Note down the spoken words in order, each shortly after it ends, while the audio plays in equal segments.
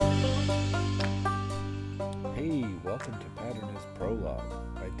welcome to Patternist Prologue.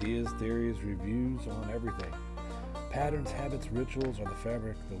 Ideas, theories, reviews on everything. Patterns, habits, rituals are the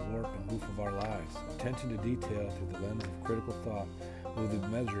fabric, the warp and woof of our lives. Attention to detail through the lens of critical thought will be the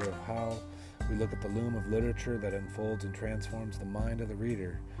measure of how we look at the loom of literature that unfolds and transforms the mind of the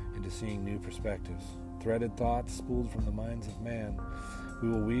reader into seeing new perspectives. Threaded thoughts spooled from the minds of man, we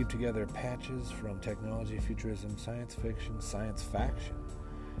will weave together patches from technology, futurism, science fiction, science faction,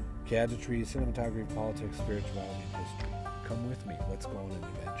 gadgetry, cinematography, politics, spirituality, and history. Come with me. Let's go on an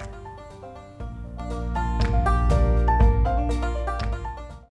adventure.